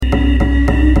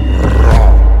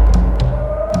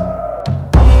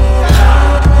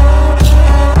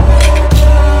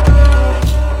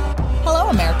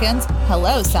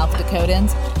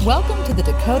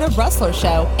the Dakota Rustler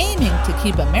Show, aiming to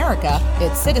keep America,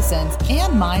 its citizens,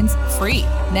 and minds free.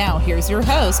 Now, here's your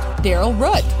host, Daryl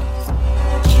Root.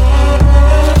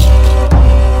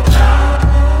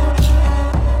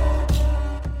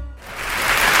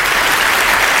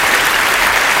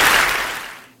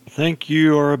 Thank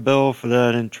you, Arabelle, for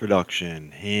that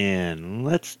introduction. And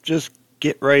let's just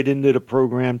get right into the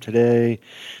program today.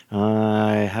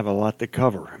 I have a lot to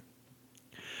cover.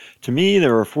 To me,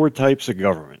 there are 4 types of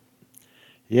government.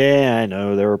 Yeah, I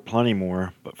know there are plenty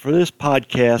more, but for this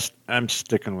podcast, I'm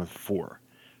sticking with 4.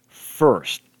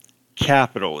 First,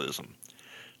 capitalism.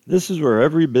 This is where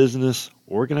every business,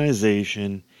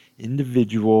 organization,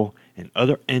 individual, and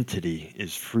other entity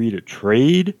is free to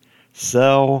trade,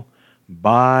 sell,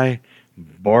 buy,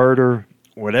 barter,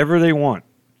 whatever they want,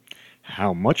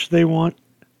 how much they want,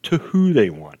 to who they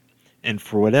want, and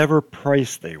for whatever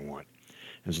price they want,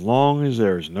 as long as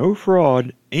there is no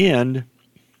fraud and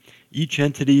each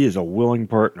entity is a willing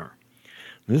partner.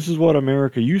 This is what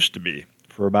America used to be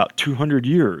for about 200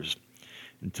 years,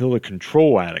 until the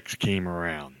control addicts came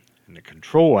around, and the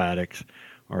control addicts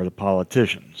are the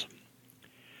politicians.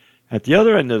 At the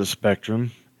other end of the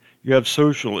spectrum, you have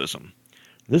socialism.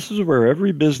 This is where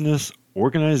every business,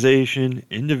 organization,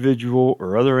 individual,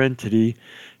 or other entity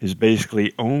is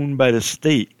basically owned by the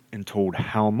state and told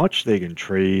how much they can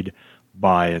trade,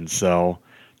 buy, and sell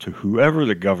to whoever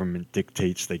the government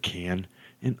dictates they can,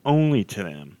 and only to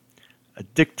them. A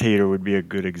dictator would be a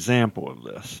good example of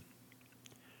this.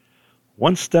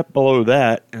 One step below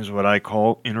that is what I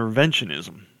call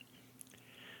interventionism.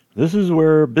 This is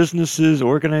where businesses,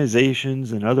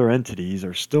 organizations, and other entities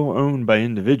are still owned by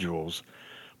individuals,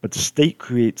 but the state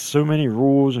creates so many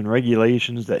rules and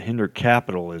regulations that hinder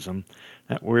capitalism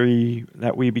that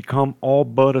we become all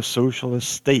but a socialist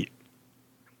state.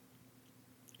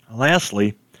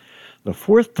 Lastly, the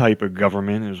 4th type of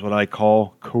government is what I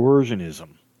call coercionism.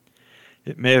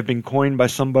 It may have been coined by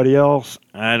somebody else,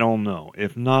 I don't know.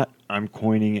 If not, I'm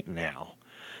coining it now.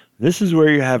 This is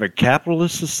where you have a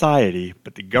capitalist society,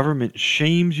 but the government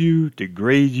shames you,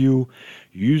 degrades you,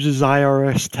 uses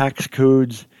IRS tax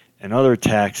codes and other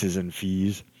taxes and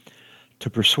fees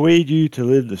to persuade you to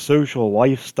live the social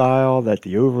lifestyle that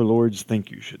the overlords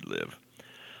think you should live.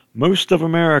 Most of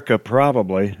America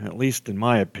probably, at least in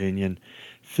my opinion,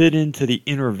 fit into the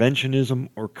interventionism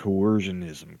or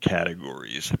coercionism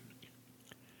categories.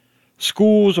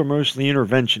 Schools are mostly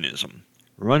interventionism,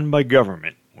 run by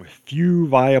government, with few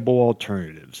viable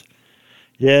alternatives.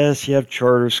 Yes, you have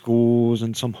charter schools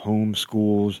and some home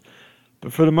schools,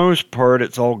 but for the most part,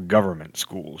 it's all government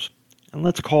schools. And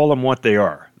let's call them what they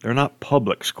are. They're not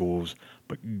public schools,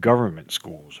 but government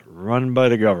schools, run by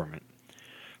the government.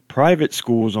 Private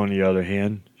schools, on the other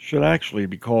hand, should actually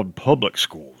be called public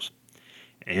schools.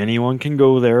 Anyone can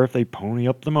go there if they pony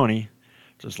up the money,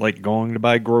 just like going to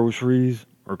buy groceries,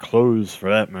 or clothes for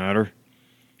that matter.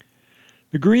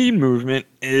 The Green Movement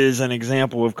is an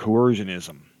example of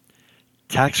coercionism.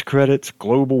 Tax credits,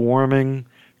 global warming,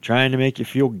 trying to make you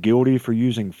feel guilty for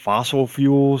using fossil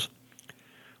fuels,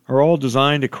 are all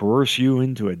designed to coerce you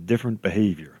into a different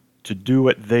behavior, to do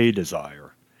what they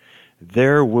desire.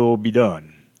 Their will be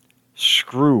done.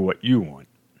 Screw what you want.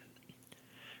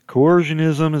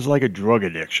 Coercionism is like a drug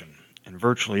addiction, and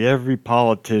virtually every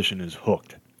politician is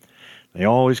hooked. They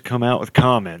always come out with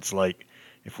comments like,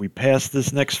 if we pass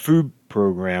this next food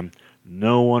program,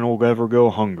 no one will ever go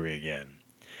hungry again.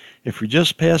 If we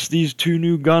just pass these 2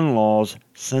 new gun laws,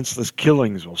 senseless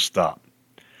killings will stop.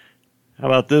 How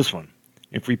about this one?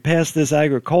 If we pass this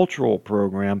agricultural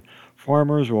program,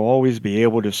 farmers will always be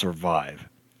able to survive.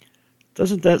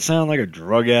 Doesn't that sound like a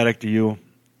drug addict to you?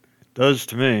 It does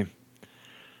to me.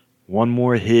 One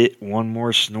more hit, one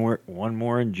more snort, one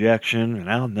more injection, and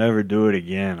I'll never do it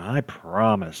again. I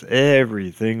promise.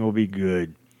 Everything will be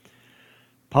good.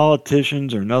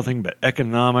 Politicians are nothing but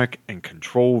economic and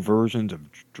control versions of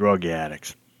drug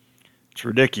addicts. It's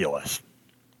ridiculous.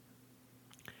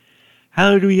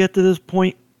 How did we get to this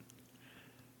point?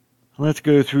 Let's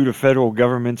go through the federal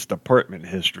government's department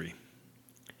history.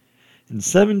 In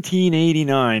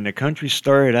 1789, the country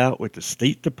started out with the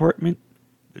State Department,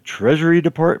 the Treasury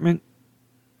Department,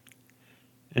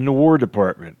 and the War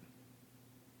Department,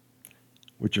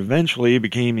 which eventually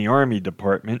became the Army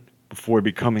Department before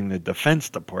becoming the Defense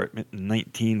Department in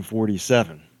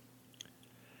 1947.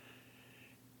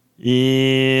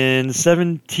 In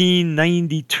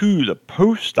 1792, the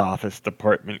Post Office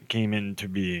Department came into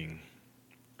being.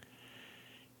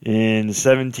 In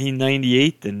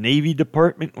 1798, the Navy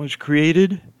Department was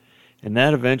created, and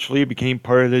that eventually became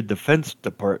part of the Defense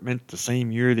Department the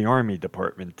same year the Army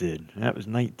Department did. That was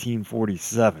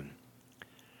 1947.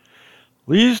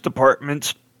 These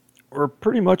departments were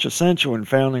pretty much essential in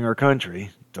founding our country,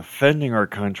 defending our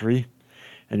country,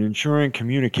 and ensuring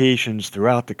communications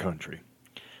throughout the country.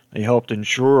 They helped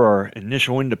ensure our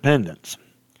initial independence.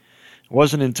 It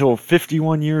wasn't until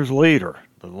 51 years later,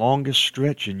 the longest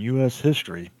stretch in U.S.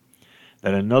 history,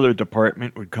 that another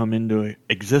department would come into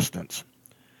existence,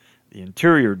 the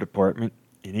Interior Department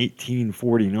in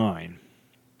 1849.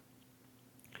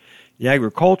 The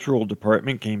Agricultural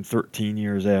Department came 13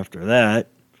 years after that,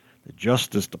 the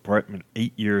Justice Department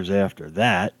 8 years after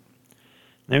that.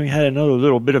 Then we had another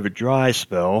little bit of a dry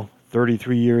spell.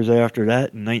 33 years after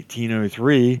that, in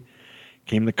 1903,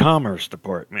 came the Commerce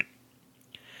Department.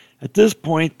 At this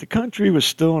point, the country was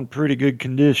still in pretty good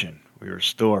condition. We were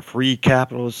still a free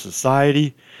capitalist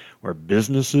society where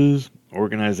businesses,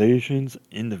 organizations,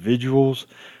 individuals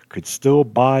could still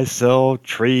buy, sell,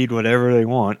 trade whatever they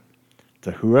want to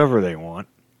whoever they want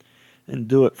and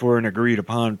do it for an agreed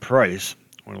upon price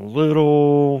with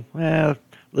little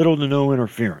to no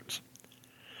interference.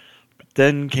 But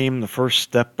then came the first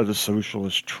step of the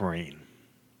socialist train.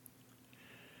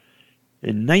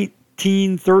 In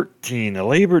 1913, the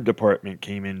Labor Department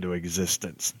came into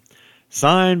existence,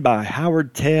 signed by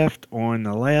Howard Taft on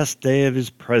the last day of his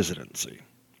presidency.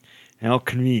 How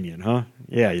convenient, huh?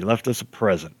 Yeah, he left us a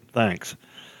present. Thanks.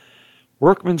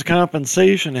 Workmen's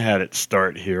compensation had its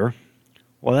start here.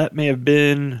 While that may have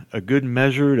been a good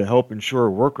measure to help ensure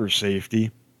worker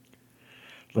safety,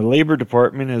 the Labor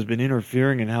Department has been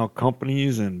interfering in how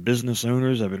companies and business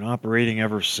owners have been operating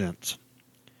ever since.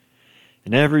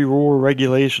 And every rule or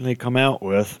regulation they come out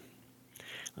with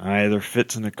either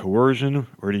fits in the coercion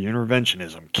or the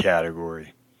interventionism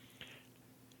category.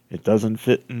 It doesn't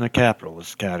fit in the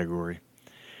capitalist category.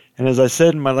 And as I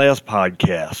said in my last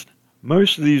podcast,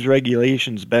 most of these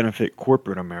regulations benefit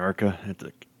corporate America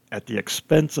at the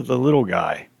expense of the little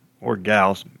guy or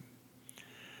gals.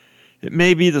 It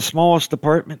may be the smallest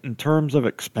department in terms of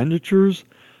expenditures,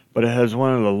 but it has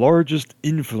one of the largest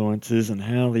influences in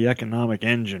how the economic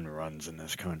engine runs in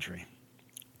this country.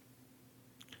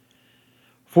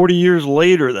 40 years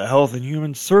later, the Health and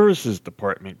Human Services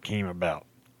Department came about.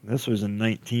 This was in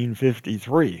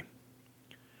 1953.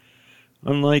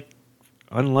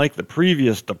 Unlike the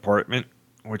previous department,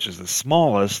 which is the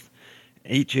smallest,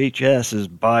 HHS is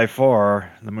by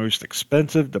far the most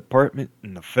expensive department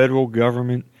in the federal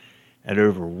government at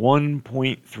over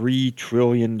 $1.3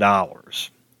 trillion.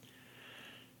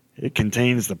 It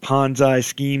contains the Ponzi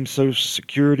scheme Social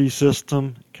Security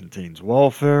system, it contains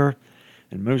welfare,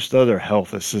 and most other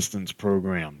health assistance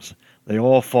programs. They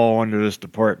all fall under this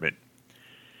department.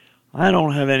 I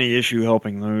don't have any issue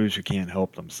helping those who can't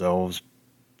help themselves,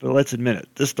 but let's admit it,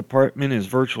 this department is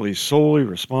virtually solely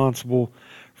responsible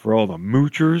for all the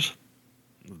moochers,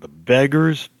 the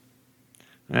beggars,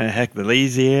 heck, the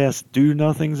lazy-ass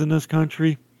do-nothings in this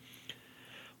country.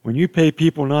 When you pay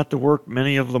people not to work,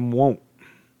 many of them won't.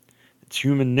 It's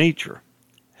human nature.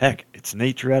 Heck, it's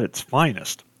nature at its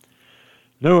finest.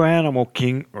 No animal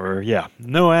in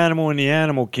the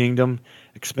animal kingdom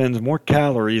expends more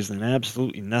calories than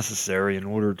absolutely necessary in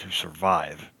order to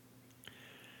survive.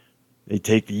 They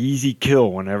take the easy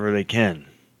kill whenever they can.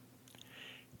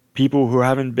 People who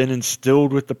haven't been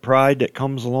instilled with the pride that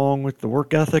comes along with the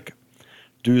work ethic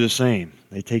do the same.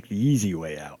 They take the easy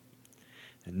way out.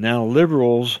 And now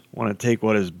liberals want to take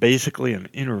what is basically an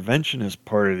interventionist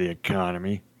part of the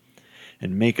economy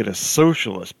and make it a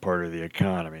socialist part of the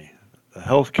economy, the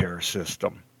healthcare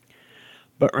system.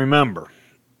 But remember,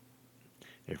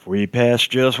 if we pass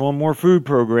just one more food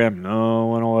program, no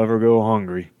one will ever go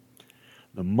hungry.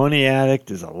 The money addict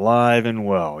is alive and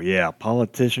well. Yeah,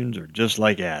 politicians are just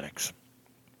like addicts.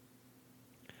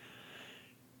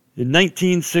 In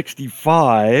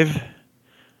 1965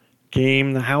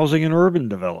 came the Housing and Urban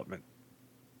Development,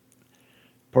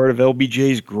 part of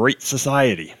LBJ's Great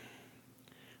Society.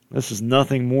 This is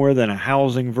nothing more than a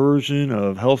housing version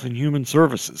of Health and Human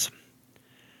Services.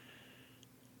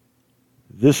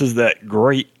 This is that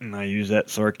great, and I use that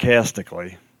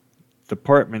sarcastically,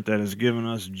 department that has given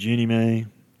us Ginnie Mae,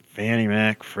 Fannie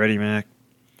Mac, Freddie Mac,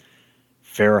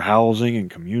 fair housing and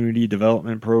community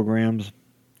development programs,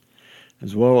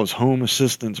 as well as home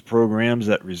assistance programs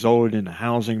that resulted in the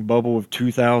housing bubble of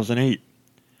 2008.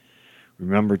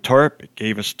 Remember TARP? It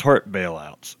gave us TARP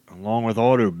bailouts, along with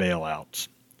auto bailouts.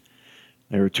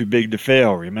 They were too big to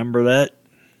fail. Remember that?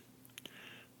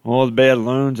 All the bad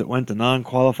loans that went to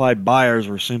non-qualified buyers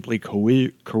were simply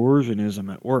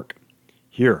coercionism at work.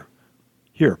 Here,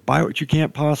 buy what you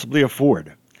can't possibly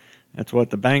afford. That's what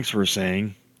the banks were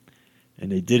saying,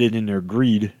 and they did it in their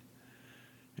greed,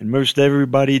 and most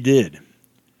everybody did.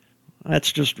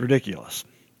 That's just ridiculous.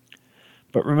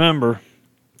 But remember,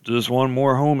 Just one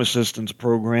more home assistance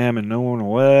program and no one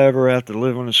will ever have to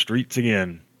live on the streets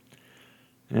again.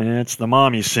 And it's the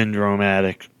mommy syndrome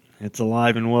addict. It's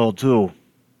alive and well too.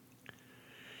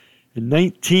 In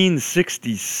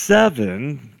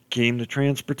 1967 came the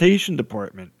Transportation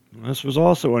Department. This was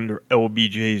also under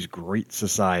LBJ's Great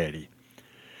Society.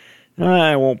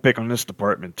 I won't pick on this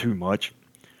department too much.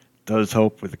 It does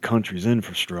help with the country's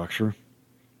infrastructure,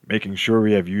 making sure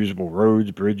we have usable roads,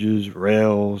 bridges,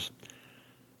 rails,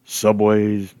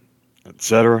 subways,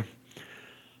 etc.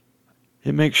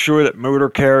 It makes sure that motor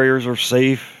carriers are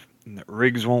safe and that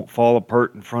rigs won't fall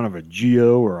apart in front of a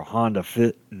Geo or a Honda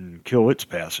Fit and kill its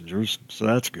passengers, so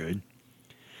that's good.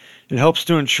 It helps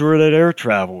to ensure that air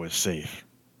travel is safe.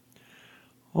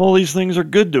 All these things are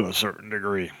good to a certain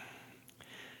degree.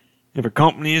 If a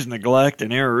company's neglect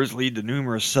and errors lead to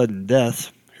numerous sudden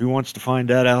deaths, who wants to find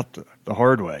that out the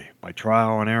hard way, by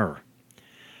trial and error?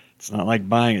 It's not like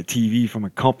buying a TV from a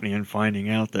company and finding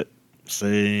out that,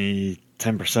 say,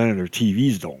 10% of their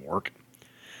TVs don't work.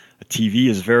 A TV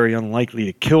is very unlikely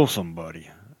to kill somebody.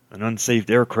 An unsafe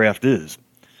aircraft is.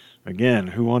 Again,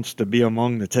 who wants to be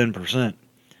among the 10%?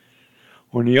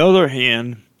 On the other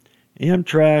hand,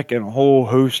 Amtrak and a whole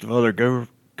host of other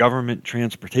government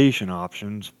transportation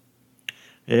options,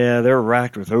 they're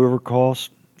racked with overcosts,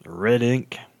 red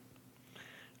ink,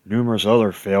 numerous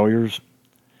other failures.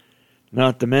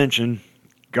 Not to mention,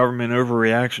 government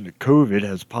overreaction to COVID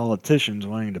has politicians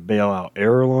wanting to bail out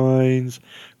airlines,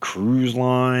 cruise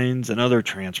lines, and other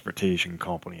transportation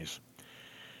companies.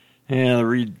 And the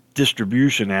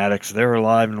redistribution addicts, they're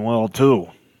alive and well too.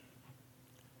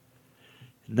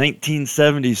 In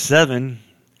 1977,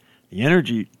 the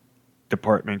Energy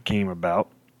Department came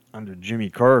about under Jimmy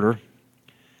Carter.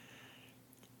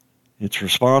 It's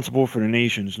responsible for the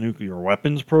nation's nuclear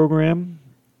weapons program,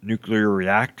 nuclear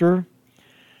reactor,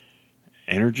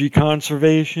 energy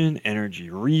conservation, energy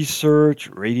research,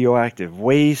 radioactive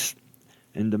waste,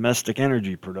 and domestic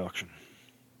energy production.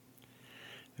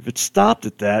 If it stopped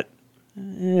at that,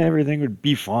 everything would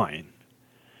be fine.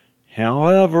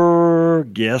 However,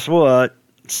 guess what?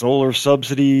 Solar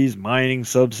subsidies, mining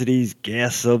subsidies,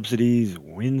 gas subsidies,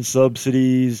 wind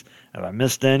subsidies. Have I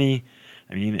missed any?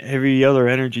 I mean, every other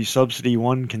energy subsidy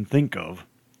one can think of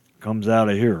comes out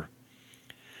of here.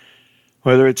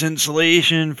 Whether it's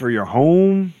insulation for your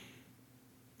home,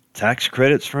 tax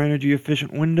credits for energy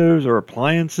efficient windows or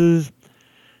appliances,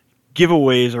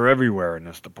 giveaways are everywhere in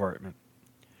this department.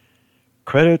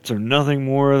 Credits are nothing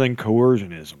more than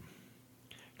coercionism,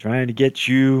 trying to get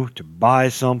you to buy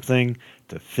something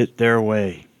to fit their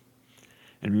way.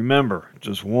 And remember,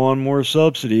 just one more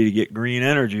subsidy to get green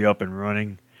energy up and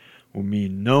running will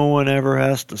mean no one ever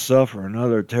has to suffer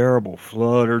another terrible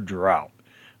flood or drought.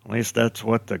 At least that's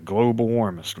what the global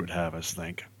warmist would have us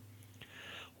think.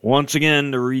 Once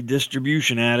again, the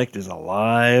redistribution addict is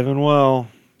alive and well.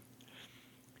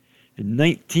 In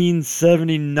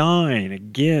 1979,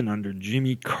 again under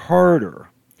Jimmy Carter,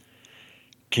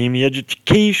 came the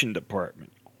Education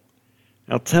Department.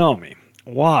 Now tell me,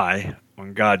 why,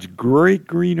 on God's great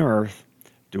green earth,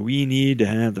 do we need to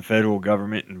have the federal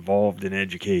government involved in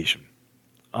education?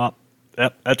 Yep,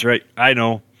 that's right, I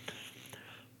know.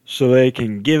 So they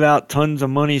can give out tons of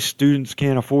money students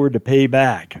can't afford to pay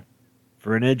back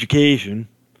for an education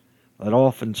that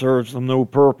often serves them no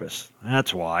purpose.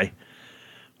 That's why.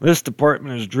 This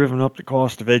department has driven up the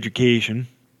cost of education.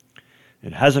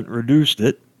 It hasn't reduced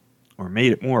it or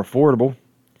made it more affordable.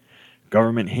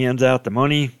 Government hands out the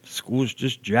money, schools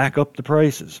just jack up the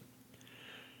prices.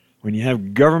 When you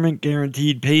have government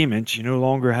guaranteed payments, you no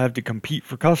longer have to compete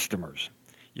for customers.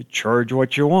 You charge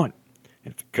what you want.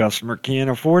 If the customer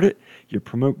can't afford it, you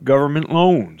promote government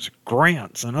loans,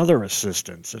 grants, and other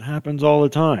assistance. It happens all the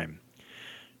time.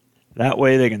 That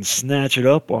way they can snatch it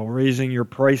up while raising your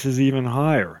prices even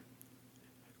higher.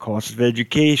 Cost of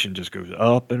education just goes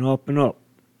up and up and up.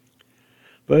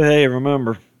 But hey,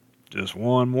 remember, just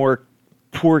one more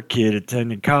poor kid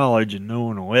attending college and no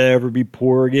one will ever be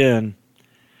poor again.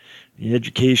 The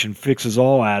education fixes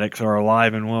all addicts are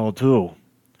alive and well too.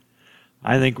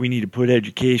 I think we need to put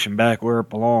education back where it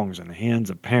belongs, in the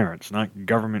hands of parents, not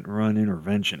government-run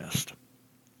interventionists.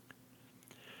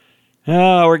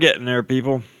 We're getting there,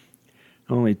 people.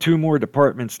 Only 2 more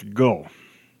departments to go.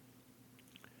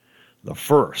 The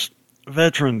first,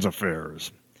 Veterans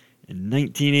Affairs. In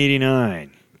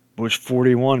 1989, Bush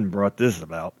 41 brought this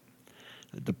about.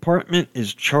 The department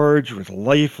is charged with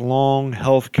lifelong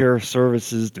health care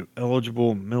services to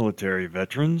eligible military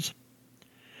veterans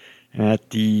at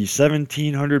the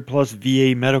 1,700 plus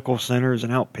VA medical centers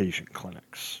and outpatient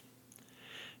clinics.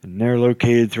 And they're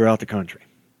located throughout the country.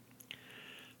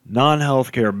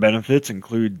 Non-healthcare benefits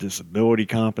include disability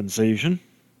compensation,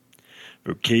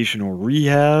 vocational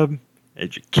rehab,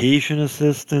 education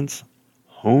assistance,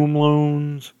 home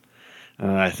loans,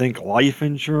 I think life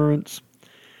insurance.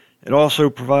 It also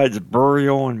provides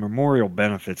burial and memorial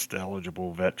benefits to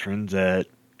eligible veterans at,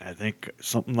 I think,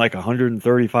 something like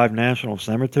 135 national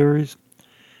cemeteries,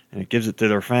 and it gives it to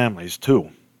their families,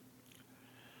 too.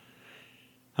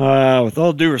 With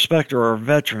all due respect to our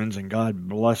veterans, and God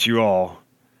bless you all,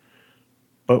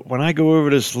 but when I go over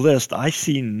this list, I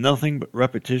see nothing but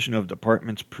repetition of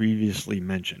departments previously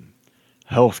mentioned.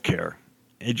 Healthcare,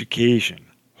 education,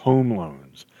 home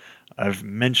loans. I've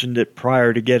mentioned it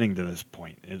prior to getting to this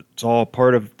point. It's all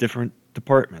part of different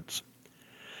departments.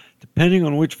 Depending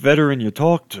on which veteran you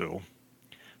talk to,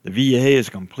 the VA is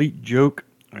a complete joke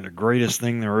or the greatest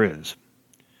thing there is.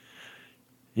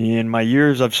 In my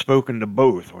years, I've spoken to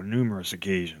both on numerous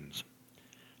occasions.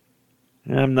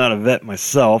 I'm not a vet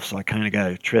myself, so I kind of got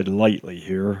to tread lightly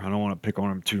here. I don't want to pick on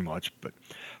them too much. But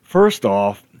first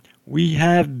off, we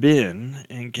have been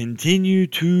and continue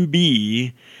to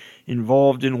be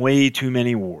involved in way too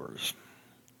many wars.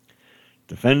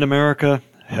 Defend America?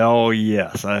 Hell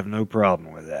yes, I have no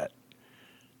problem with that.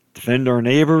 Defend our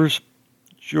neighbors?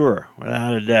 Sure,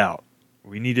 without a doubt.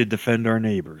 We need to defend our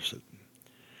neighbors.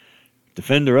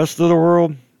 Defend the rest of the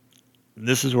world?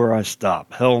 This is where I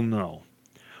stop. Hell no.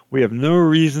 We have no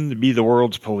reason to be the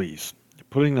world's police,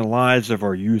 putting the lives of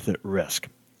our youth at risk.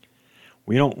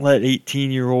 We don't let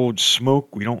 18-year-olds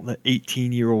smoke, we don't let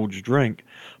 18-year-olds drink,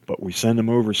 but we send them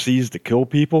overseas to kill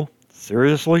people?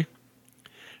 Seriously?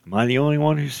 Am I the only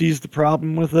one who sees the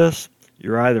problem with this?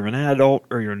 You're either an adult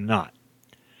or you're not.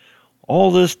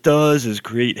 All this does is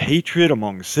create hatred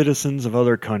among citizens of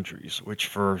other countries, which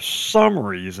for some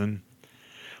reason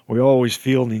we always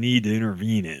feel the need to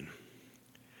intervene in.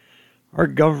 Our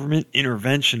government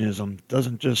interventionism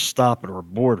doesn't just stop at our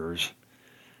borders.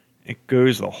 It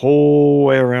goes the whole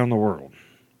way around the world.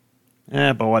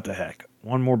 But what the heck?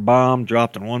 One more bomb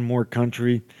dropped in one more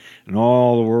country, and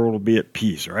all the world will be at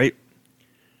peace, right?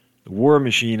 The war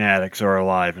machine addicts are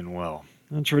alive and well.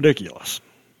 That's ridiculous.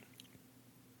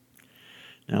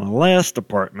 Now, the last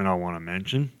department I want to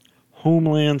mention,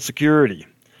 Homeland Security.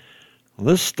 Well,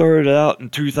 this started out in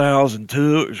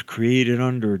 2002. It was created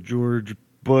under George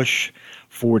Bush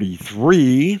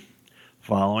 43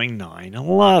 following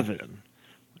 9/11.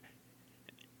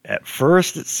 At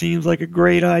first, it seems like a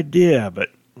great idea, but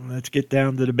let's get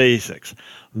down to the basics.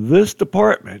 This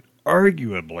department,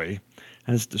 arguably,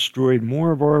 has destroyed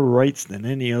more of our rights than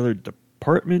any other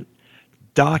department,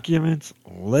 documents,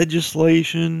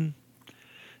 legislation,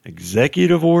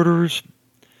 executive orders,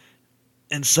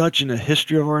 and such in the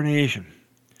history of our nation.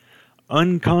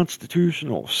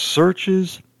 Unconstitutional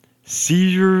searches,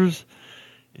 seizures,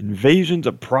 invasions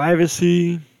of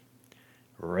privacy,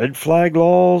 red flag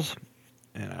laws,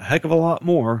 and a heck of a lot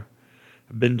more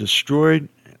have been destroyed.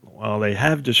 Well, they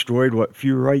have destroyed what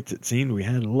few rights it seemed we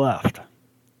had left.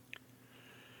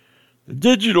 The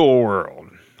digital world,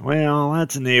 well,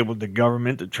 that's enabled the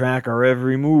government to track our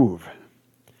every move.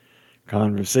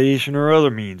 Conversation or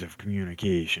other means of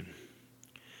communication.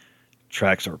 It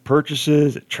tracks our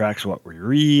purchases, it tracks what we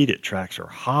read, it tracks our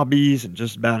hobbies, and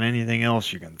just about anything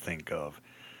else you can think of.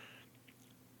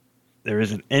 There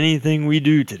isn't anything we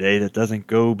do today that doesn't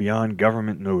go beyond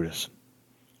government notice.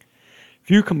 If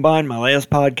you combine my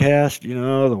last podcast,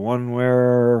 the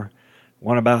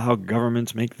one about how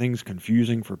governments make things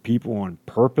confusing for people on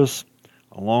purpose,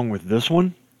 along with this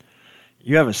one,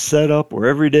 you have a setup where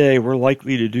every day we're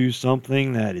likely to do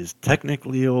something that is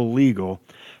technically illegal,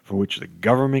 for which the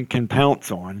government can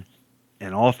pounce on,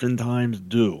 and oftentimes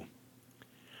do.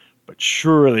 But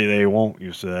surely they won't,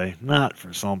 you say. Not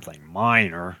for something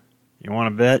minor. You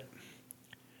want to bet?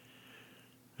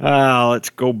 Let's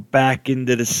go back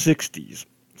into the 60s.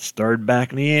 Started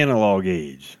back in the analog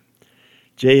age.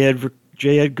 J.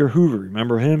 Edgar Hoover,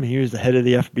 remember him? He was the head of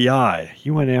the FBI.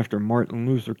 He went after Martin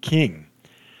Luther King.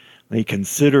 They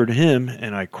considered him,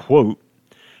 and I quote,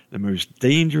 the most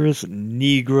dangerous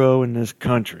Negro in this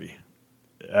country.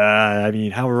 How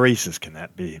racist can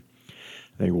that be?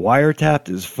 They wiretapped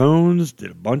his phones,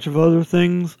 did a bunch of other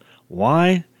things.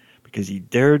 Why? Because he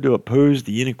dared to oppose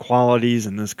the inequalities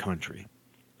in this country.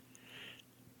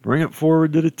 Bring it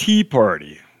forward to the Tea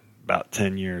Party about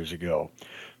 10 years ago.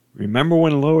 Remember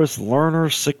when Lois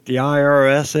Lerner sicked the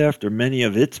IRS after many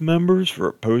of its members for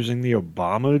opposing the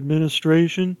Obama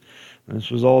administration?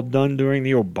 This was all done during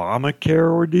the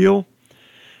Obamacare ordeal.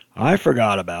 I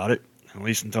forgot about it, at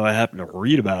least until I happened to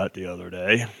read about it the other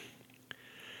day.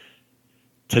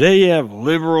 Today you have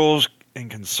liberals and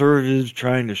conservatives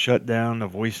trying to shut down the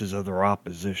voices of their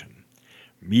opposition.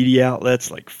 Media outlets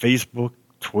like Facebook,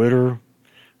 Twitter,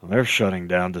 they're shutting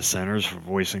down dissenters for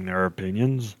voicing their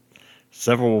opinions.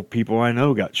 Several people I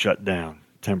know got shut down,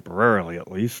 temporarily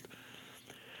at least.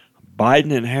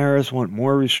 Biden and Harris want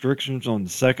more restrictions on the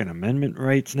Second Amendment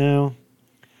rights now.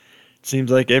 It seems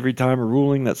like every time a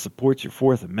ruling that supports your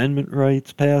Fourth Amendment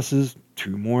rights passes,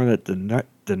 two more that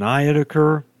deny it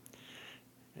occur.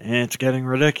 And it's getting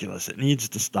ridiculous. It needs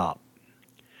to stop.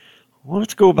 Well,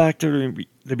 let's go back to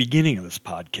the beginning of this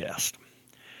podcast.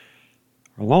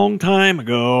 A long time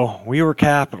ago, we were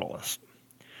capitalists.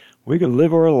 We could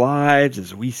live our lives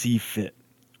as we see fit,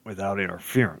 without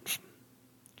interference.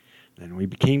 Then we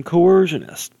became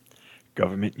coercionists.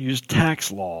 Government used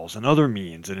tax laws and other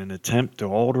means in an attempt to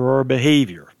alter our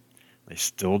behavior. They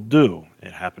still do.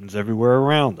 It happens everywhere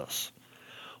around us.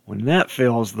 When that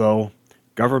fails, though,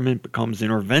 government becomes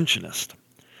interventionist.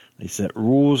 They set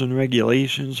rules and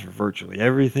regulations for virtually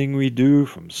everything we do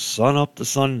from sun up to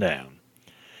sundown.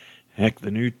 Heck,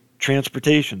 the new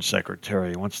transportation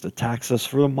secretary wants to tax us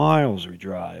for the miles we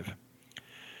drive.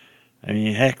 I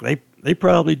mean, heck, they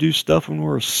probably do stuff when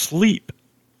we're asleep.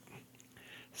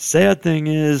 Sad thing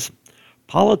is,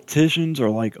 politicians are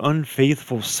like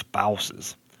unfaithful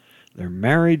spouses. They're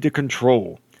married to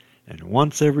control. And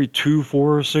once every 2,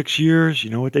 4, or 6 years, you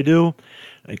know what they do?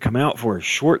 They come out for a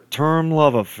short-term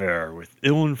love affair with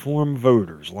ill-informed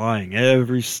voters lying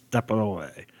every step of the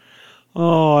way.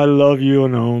 Oh, I love you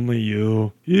and only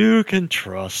you. You can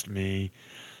trust me.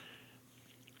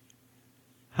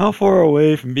 How far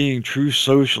away from being true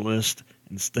socialist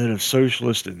instead of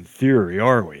socialist in theory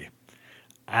are we?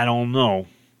 I don't know.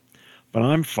 But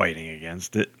I'm fighting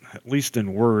against it, at least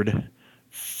in word.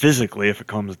 Physically, if it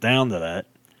comes down to that.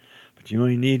 But you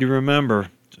only need to remember,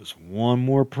 just one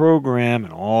more program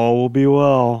and all will be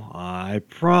well. I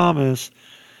promise.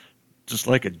 Just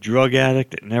like a drug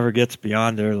addict that never gets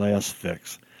beyond their last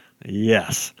fix.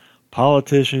 Yes,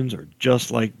 politicians are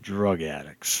just like drug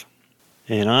addicts.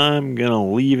 And I'm going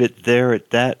to leave it there at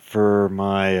that for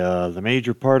my the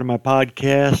major part of my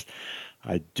podcast.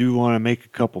 I do want to make a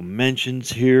couple mentions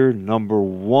here. Number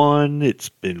one, it's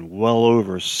been well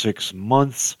over 6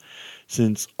 months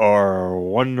since our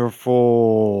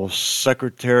wonderful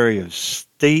Secretary of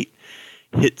State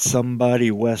hit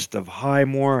somebody west of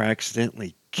Highmore,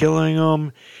 accidentally killing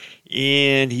him,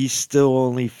 and he still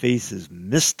only faces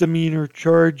misdemeanor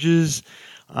charges.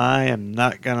 I am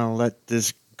not going to let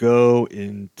this go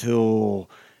until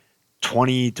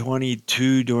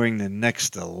 2022 during the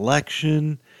next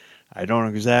election. I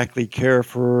don't exactly care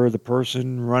for the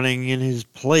person running in his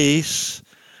place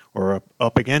or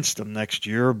up against him next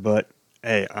year, but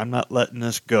hey, I'm not letting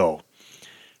this go.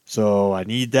 So I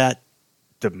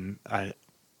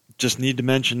just need to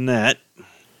mention that.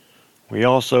 We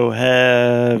also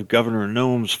have Governor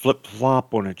Noem's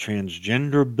flip-flop on a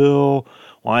transgender bill.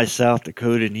 Why South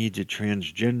Dakota needs a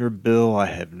transgender bill, I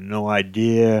have no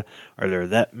idea. Are there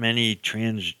that many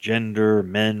transgender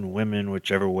men, women,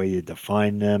 whichever way you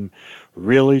define them,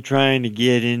 really trying to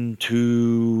get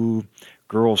into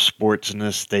girls' sports in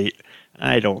this state?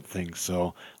 I don't think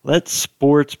so. Let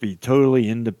sports be totally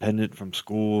independent from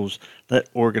schools. Let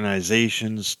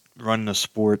organizations run the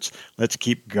sports. Let's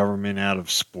keep government out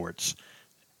of sports.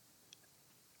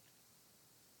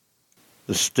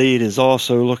 The state is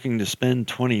also looking to spend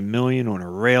 $20 million on a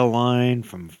rail line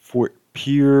from Fort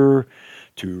Pierre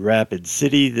to Rapid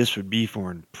City. This would be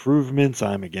for improvements.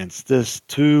 I'm against this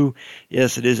too.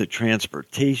 Yes, it is a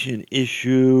transportation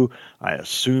issue. I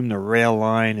assume the rail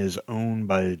line is owned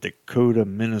by the Dakota,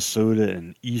 Minnesota,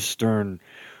 and Eastern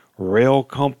Rail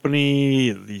Company.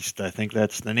 At least I think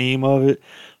that's the name of it.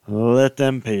 Let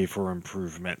them pay for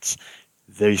improvements.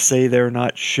 They say they're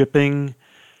not shipping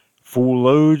full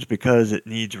loads because it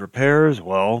needs repairs.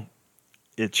 Well,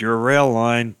 it's your rail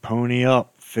line. Pony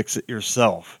up. Fix it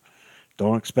yourself.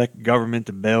 Don't expect government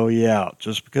to bail you out.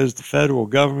 Just because the federal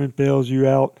government bails you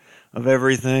out of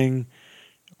everything,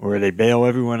 or they bail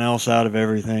everyone else out of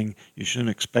everything, you shouldn't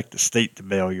expect the state to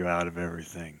bail you out of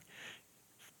everything.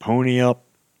 Pony up.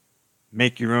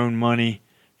 Make your own money.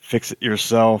 Fix it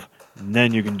yourself. And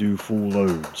then you can do full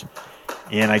loads.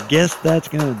 And I guess that's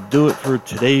going to do it for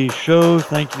today's show.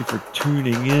 Thank you for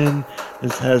tuning in.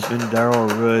 This has been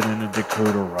Darryl Rood and the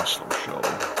Dakota Rustler Show.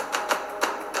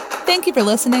 Thank you for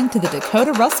listening to the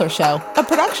Dakota Rustler Show, a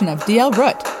production of D.L.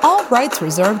 Root. All rights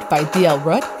reserved by D.L.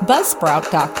 Root,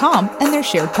 Buzzsprout.com, and their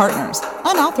shared partners.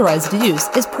 Unauthorized use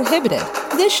is prohibited.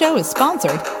 This show is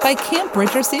sponsored by Camp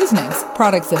Bridger Seasonings.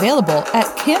 Products available at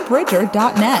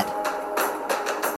campbridger.net.